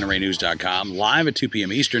weekday on NRAnews.com, live at 2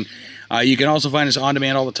 p.m. Eastern. You can also find us on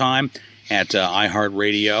demand all the time at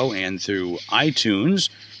iHeartRadio and through iTunes.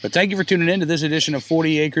 But thank you for tuning in to this edition of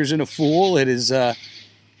 40 Acres and a Fool. It is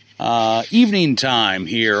evening time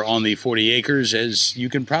here on the 40 Acres. As you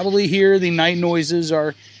can probably hear, the night noises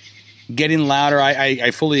are getting louder.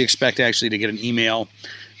 I fully expect actually to get an email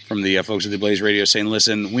from the folks at the Blaze Radio saying,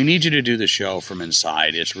 listen, we need you to do the show from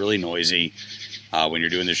inside. It's really noisy when you're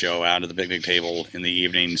doing the show out at the picnic table in the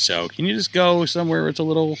evening. So can you just go somewhere where it's a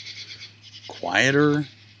little quieter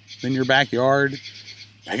than your backyard?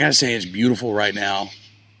 I gotta say, it's beautiful right now.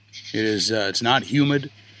 It is. It's not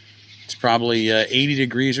humid. It's probably 80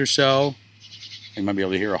 degrees or so. You might be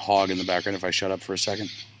able to hear a hog in the background if I shut up for a second.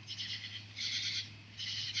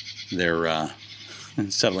 They're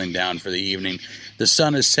settling down for the evening. The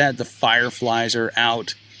sun is set. The fireflies are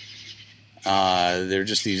out. They're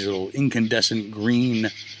just these little incandescent green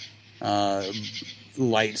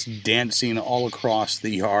lights dancing all across the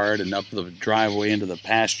yard and up the driveway into the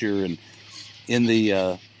pasture and in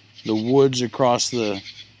the woods across the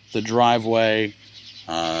driveway.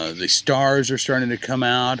 The stars are starting to come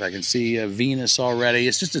out. I can see Venus already.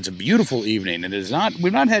 It's a beautiful evening.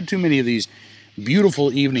 We've not had too many of these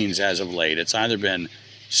beautiful evenings as of late. It's either been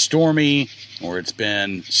stormy or it's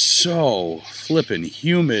been so flippin'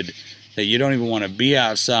 humid that you don't even want to be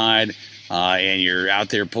outside, and you're out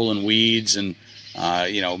there pulling weeds and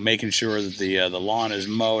making sure that the lawn is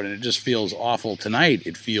mowed, and it just feels awful. Tonight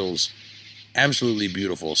it feels absolutely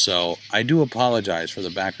beautiful. So I do apologize for the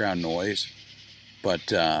background noise,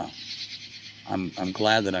 but I'm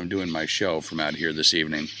glad that I'm doing my show from out here this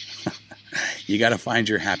evening. You got to find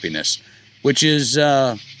your happiness, which is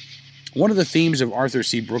one of the themes of Arthur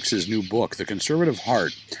C. Brooks's new book, The Conservative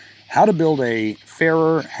Heart: How to Build a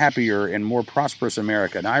Fairer, Happier, and More Prosperous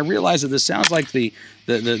America. Now, I realize that this sounds like the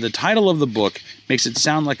title of the book makes it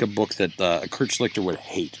sound like a book that Kurt Schlichter would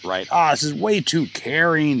hate, right? This is way too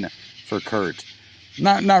caring for Kurt.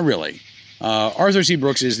 Not really. Arthur C.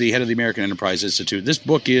 Brooks is the head of the American Enterprise Institute. This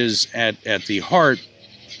book is, at the heart,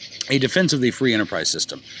 a defense of the free enterprise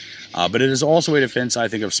system. But it is also a defense, I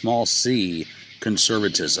think, of small c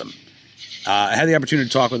conservatism. I had the opportunity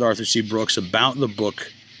to talk with Arthur C. Brooks about the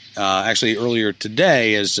book actually earlier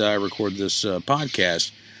today as I record this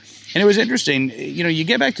podcast. And it was interesting. You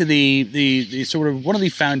get back to the sort of one of the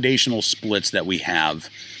foundational splits that we have,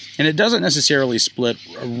 and it doesn't necessarily split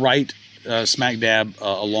right smack dab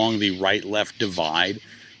along the right-left divide,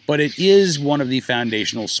 but it is one of the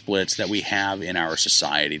foundational splits that we have in our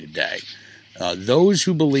society today. Those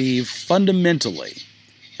who believe fundamentally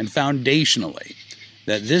and foundationally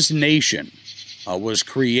that this nation was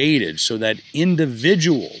created so that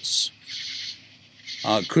individuals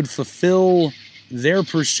could fulfill their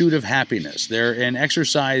pursuit of happiness, and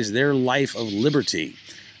exercise their life of liberty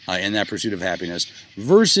in that pursuit of happiness,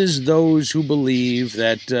 versus those who believe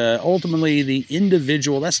that ultimately the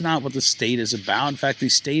individual, that's not what the state is about. In fact, the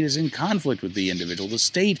state is in conflict with the individual. The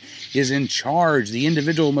state is in charge. The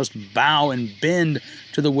individual must bow and bend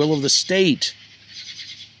to the will of the state.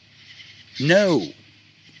 No,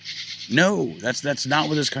 that's not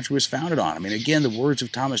what this country was founded on. I mean, again, the words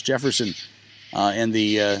of Thomas Jefferson and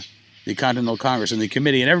the Continental Congress and the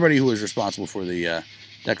committee and everybody who was responsible for the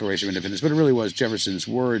Declaration of Independence, but it really was Jefferson's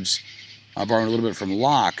words, borrowing a little bit from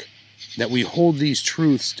Locke, that we hold these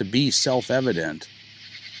truths to be self-evident,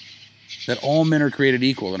 that all men are created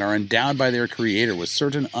equal and are endowed by their Creator with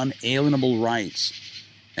certain unalienable rights.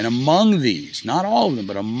 And among these, not all of them,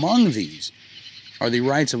 but among these, are the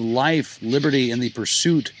rights of life, liberty, and the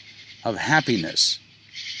pursuit of happiness.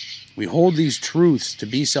 We hold these truths to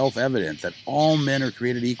be self-evident, that all men are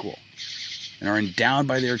created equal and are endowed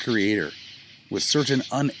by their Creator with certain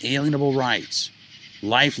unalienable rights,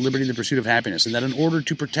 life, liberty, and the pursuit of happiness, and that in order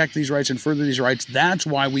to protect these rights and further these rights, that's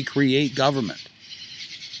why we create government,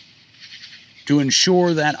 to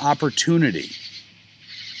ensure that opportunity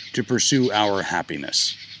to pursue our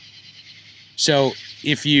happiness. So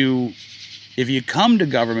if you come to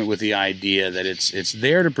government with the idea that it's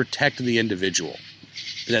there to protect the individual,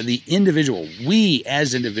 that the individual, we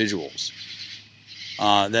as individuals,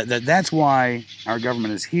 that's why our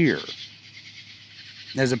government is here,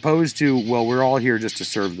 as opposed to, well, we're all here just to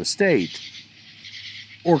serve the state,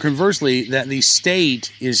 or conversely, that the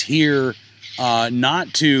state is here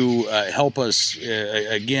not to help us,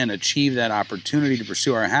 again, achieve that opportunity to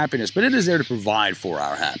pursue our happiness, but it is there to provide for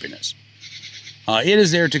our happiness. It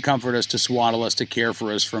is there to comfort us, to swaddle us, to care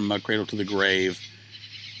for us from cradle to the grave.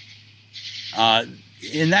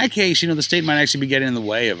 In that case, the state might actually be getting in the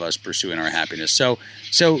way of us pursuing our happiness. So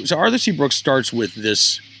Arthur C. Brooks starts with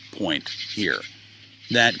this point here,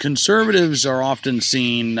 that conservatives are often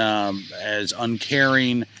seen as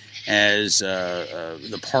uncaring, as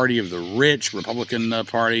the party of the rich. Republican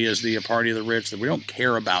Party is the party of the rich, that we don't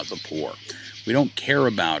care about the poor. We don't care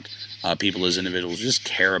about people as individuals. We just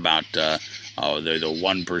care about the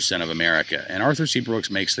 1% of America. And Arthur C.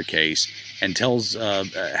 Brooks makes the case and tells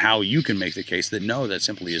how you can make the case that no, that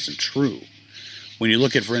simply isn't true. When you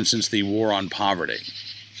look at, for instance, the war on poverty,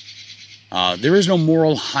 there is no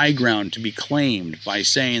moral high ground to be claimed by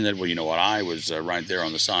saying that, well, you know what, I was right there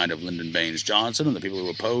on the side of Lyndon Baines Johnson and the people who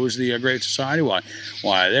opposed the Great Society.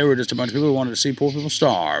 Why, they were just a bunch of people who wanted to see poor people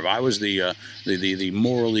starve. I was the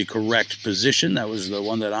morally correct position. That was the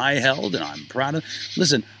one that I held, and I'm proud of.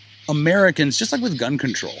 Listen, Americans, just like with gun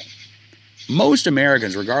control, most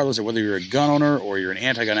Americans, regardless of whether you're a gun owner or you're an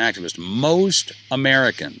anti-gun activist, most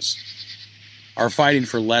Americans are fighting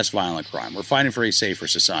for less violent crime. We're fighting for a safer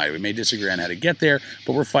society. We may disagree on how to get there,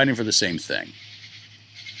 but we're fighting for the same thing.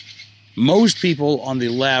 Most people on the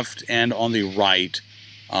left and on the right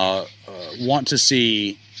want to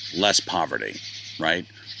see less poverty, right?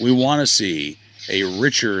 We want to see a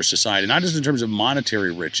richer society, not just in terms of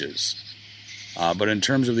monetary riches, but in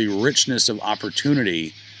terms of the richness of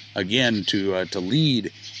opportunity, again, to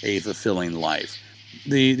lead a fulfilling life.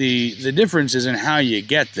 The difference is in how you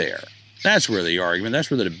get there. That's where the argument,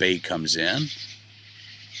 that's where the debate comes in.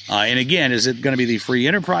 And again, is it going to be the free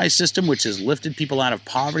enterprise system, which has lifted people out of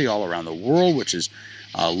poverty all around the world, which has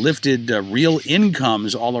lifted real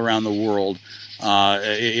incomes all around the world,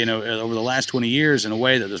 over the last 20 years in a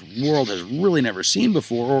way that this world has really never seen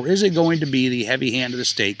before? Or is it going to be the heavy hand of the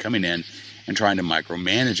state coming in and trying to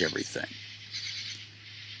micromanage everything?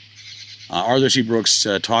 Arthur C. Brooks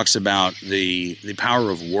talks about the power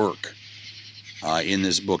of work in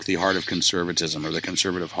this book, The Heart of Conservatism, or The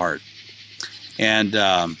Conservative Heart. And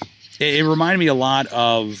it reminded me a lot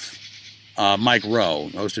of Mike Rowe,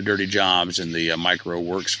 host of Dirty Jobs and the Micro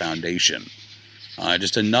Works Foundation.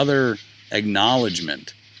 Just another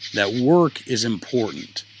acknowledgement that work is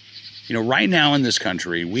important. Right now in this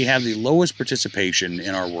country, we have the lowest participation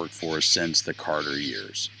in our workforce since the Carter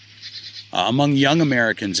years. Among young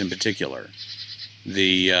Americans in particular,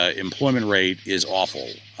 the employment rate is awful.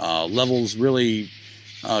 Levels really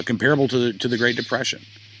comparable to the Great Depression.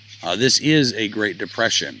 This is a Great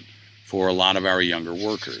Depression for a lot of our younger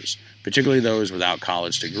workers, particularly those without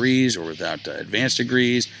college degrees or without advanced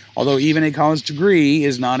degrees, although even a college degree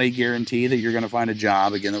is not a guarantee that you're going to find a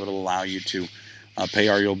job, again, that would allow you to pay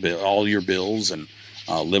all your bills and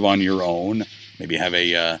live on your own, maybe have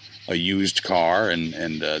a used car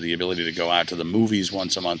and the ability to go out to the movies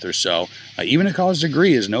once a month or so. Even a college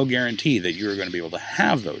degree is no guarantee that you're going to be able to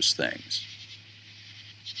have those things.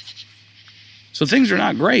 So things are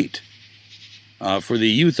not great for the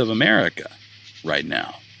youth of America right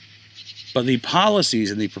now. But the policies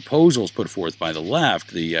and the proposals put forth by the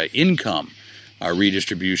left, the income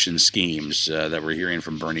redistribution schemes that we're hearing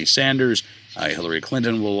from Bernie Sanders, Hillary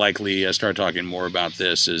Clinton will likely start talking more about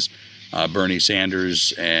this as Bernie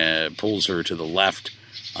Sanders pulls her to the left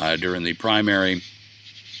during the primary.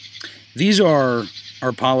 These are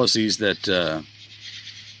policies that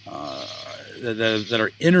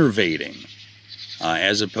are innovating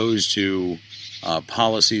as opposed to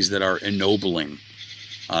policies that are ennobling.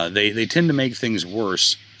 They tend to make things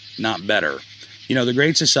worse, not better. The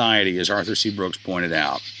Great Society, as Arthur C. Brooks pointed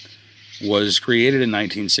out, was created in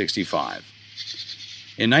 1965.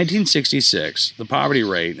 In 1966, the poverty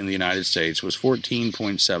rate in the United States was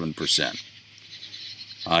 14.7%.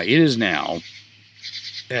 It is now,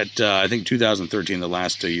 at I think 2013, the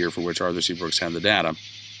last year for which Arthur C. Brooks had the data,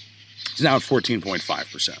 it's now at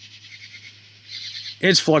 14.5%.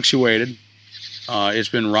 It's fluctuated. It's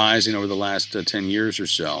been rising over the last 10 years or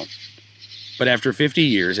so. But after 50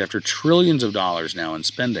 years, after trillions of dollars now in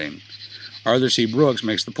spending, Arthur C. Brooks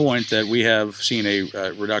makes the point that we have seen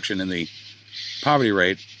a reduction in the poverty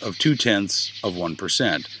rate of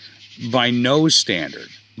 0.2%. By no standard,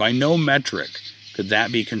 by no metric, could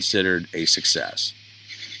that be considered a success.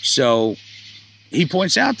 So he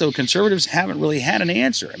points out, though, conservatives haven't really had an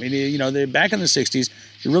answer. I mean, back in the 60s,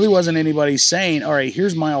 there really wasn't anybody saying, all right,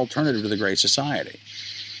 here's my alternative to the Great Society.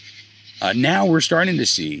 Now we're starting to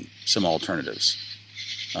see some alternatives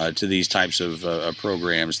to these types of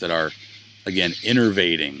programs that are, again,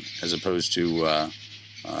 innovating as opposed to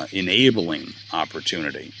enabling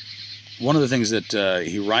opportunity. One of the things that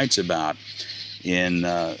he writes about in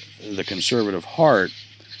The Conservative Heart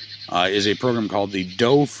is a program called the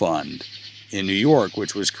Doe Fund in New York,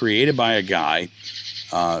 which was created by a guy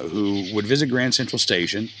who would visit Grand Central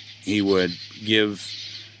Station. He would give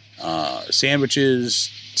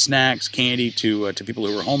sandwiches, snacks, candy to people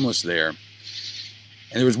who were homeless there.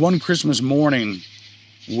 And there was one Christmas morning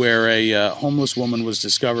where a homeless woman was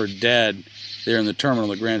discovered dead there in the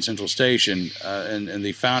terminal at Grand Central Station, and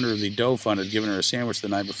the founder of the Doe Fund had given her a sandwich the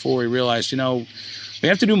night before. He realized, we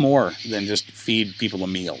have to do more than just feed people a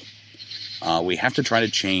meal. We have to try to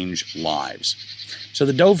change lives. So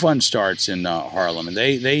the Doe Fund starts in Harlem, and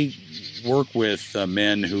they work with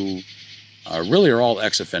men who really are all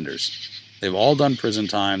ex-offenders. They've all done prison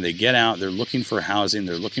time. They get out. They're looking for housing.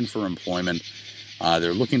 They're looking for employment.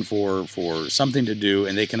 They're looking for something to do,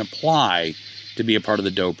 and they can apply to be a part of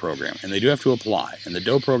the Doe program. And they do have to apply. And the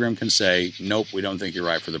Doe program can say, nope, we don't think you're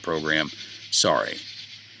right for the program. Sorry.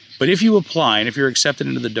 But if you apply, and if you're accepted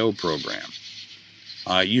into the Doe program,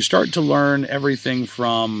 you start to learn everything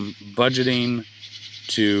from budgeting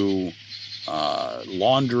to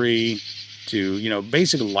laundry to,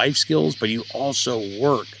 basic life skills, but you also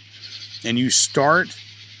work. And you start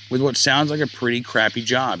with what sounds like a pretty crappy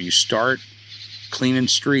job. You start cleaning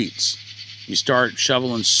streets. You start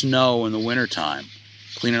shoveling snow in the wintertime,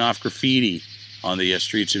 cleaning off graffiti on the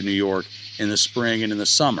streets of New York in the spring and in the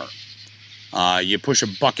summer. You push a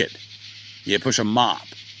bucket, you push a mop,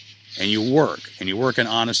 and you work an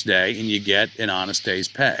honest day, and you get an honest day's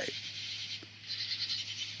pay.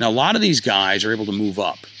 Now, a lot of these guys are able to move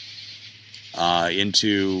up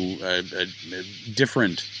into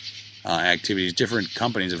different activities, different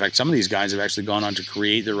companies. In fact, some of these guys have actually gone on to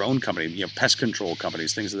create their own company, pest control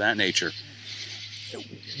companies, things of that nature.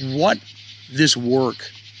 What this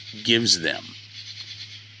work gives them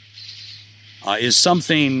is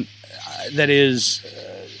something that is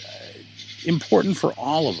important for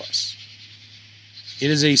all of us. It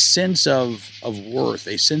is a sense of worth,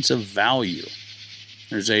 a sense of value.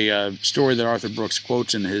 There's a story that Arthur Brooks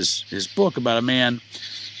quotes in his book about a man,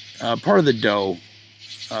 part of the Doe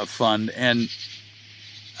Fund, and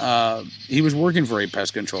he was working for a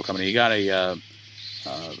pest control company. He got a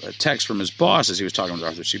text from his boss as he was talking with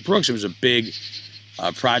Arthur C. Brooks. It was a big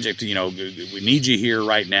project. We need you here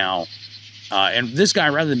right now. And this guy,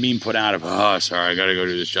 rather than being put out of, oh, sorry, I got to go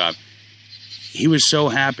do this job, he was so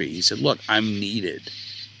happy. He said, look, I'm needed.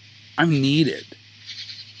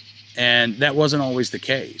 And that wasn't always the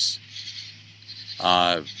case.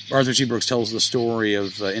 Arthur C. Brooks tells the story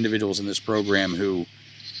of individuals in this program who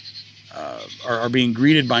are being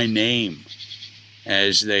greeted by name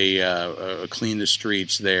as they clean the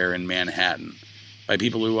streets there in Manhattan by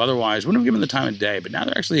people who otherwise wouldn't have given the time of day, but now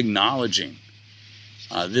they're actually acknowledging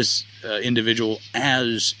this individual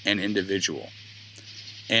as an individual.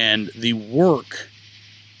 And the work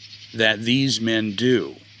that these men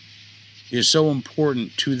do is so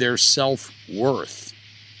important to their self-worth.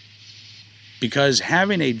 Because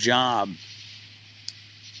having a job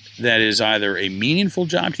that is either a meaningful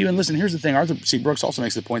job to you, and listen, here's the thing, Arthur C. Brooks also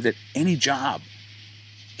makes the point that any job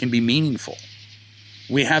can be meaningful.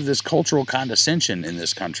 We have this cultural condescension in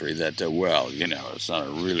this country that, it's not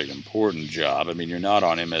a really important job. I mean, you're not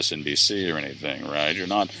on MSNBC or anything, right? You're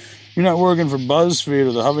not working for BuzzFeed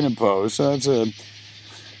or the Huffington Post. So it's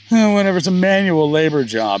whenever it's a manual labor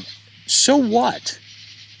job. So what?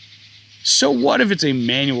 So what if it's a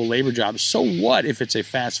manual labor job? So what if it's a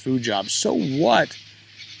fast food job? So what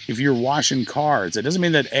if you're washing cars? It doesn't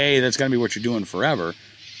mean that, A, that's going to be what you're doing forever.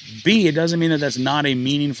 B, it doesn't mean that that's not a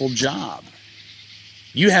meaningful job.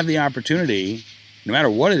 You have the opportunity, no matter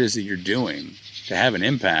what it is that you're doing, to have an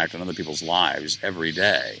impact on other people's lives every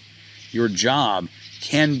day. Your job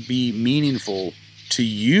can be meaningful to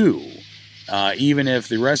you, even if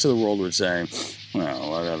the rest of the world would say,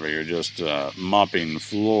 well, whatever, you're just mopping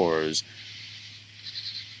floors.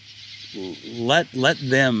 Let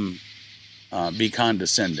them be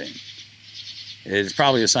condescending. It's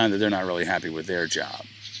probably a sign that they're not really happy with their job.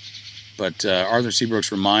 But Arthur C.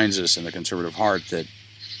 Brooks reminds us in The Conservative Heart that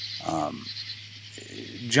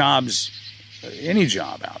jobs, any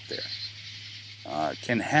job out there,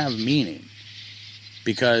 can have meaning,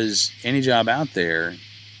 because any job out there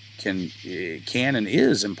can and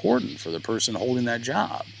is important for the person holding that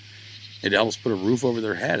job. It helps put a roof over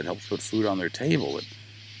their head. It helps put food on their table. It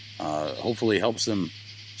hopefully helps them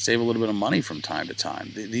save a little bit of money from time to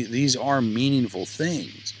time. These are meaningful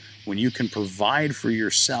things. When you can provide for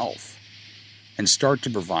yourself and start to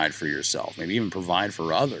provide for yourself, maybe even provide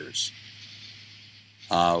for others,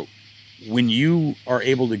 when you are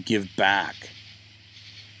able to give back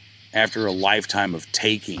after a lifetime of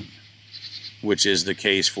taking, which is the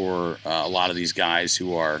case for a lot of these guys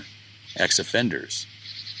who are ex-offenders,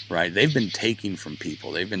 right? They've been taking from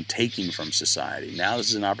people. They've been taking from society. Now this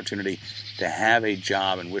is an opportunity to have a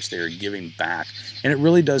job in which they are giving back. And it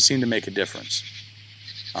really does seem to make a difference.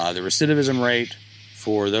 The recidivism rate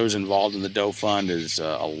for those involved in the Doe Fund is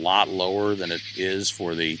a lot lower than it is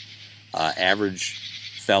for the average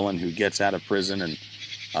felon who gets out of prison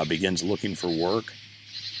and begins looking for work.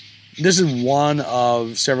 This is one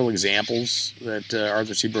of several examples that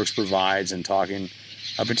Arthur C. Brooks provides in talking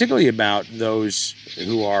particularly about those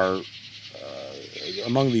who are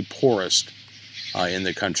among the poorest in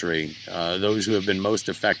the country, those who have been most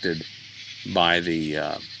affected by the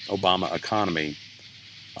Obama economy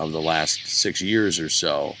of the last 6 years or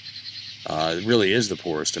so. It really is the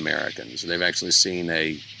poorest Americans. They've actually seen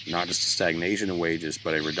not just a stagnation in wages,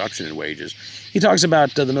 but a reduction in wages. He talks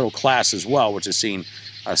about the middle class as well, which has seen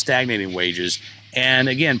stagnating wages, and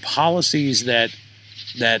again, policies that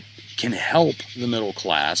can help the middle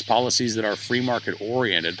class, policies that are free market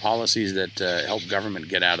oriented, policies that help government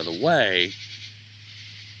get out of the way,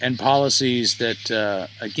 and policies that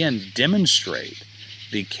again demonstrate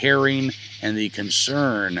the caring and the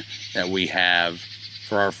concern that we have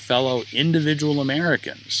for our fellow individual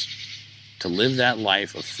Americans to live that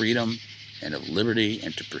life of freedom and of liberty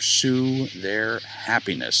and to pursue their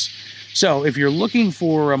happiness. So if you're looking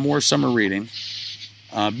for more summer reading,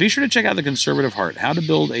 Be sure to check out The Conservative Heart, How to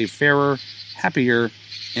Build a Fairer, Happier,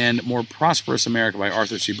 and More Prosperous America by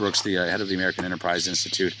Arthur C. Brooks, the head of the American Enterprise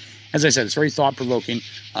Institute. As I said, it's very thought-provoking,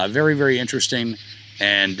 very, very interesting,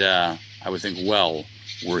 and I would think well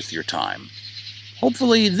worth your time.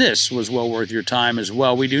 Hopefully this was well worth your time as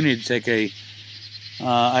well. We do need to take take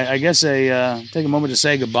a moment to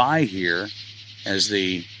say goodbye here as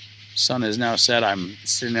the sun has now set. I'm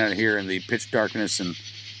sitting out here in the pitch darkness, and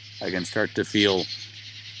I can start to feel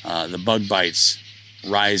the bug bites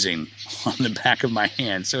rising on the back of my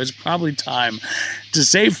hand. So it's probably time to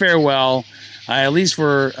say farewell, at least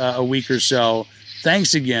for a week or so.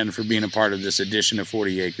 Thanks again for being a part of this edition of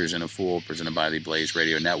 40 Acres and a Fool, presented by the Blaze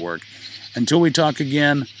Radio Network. Until we talk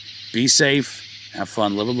again, be safe, have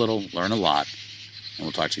fun, live a little, learn a lot, and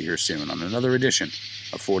we'll talk to you here soon on another edition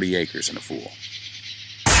of 40 Acres and a Fool.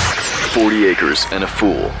 40 Acres and a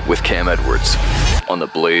Fool with Cam Edwards on the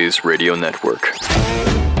Blaze Radio Network.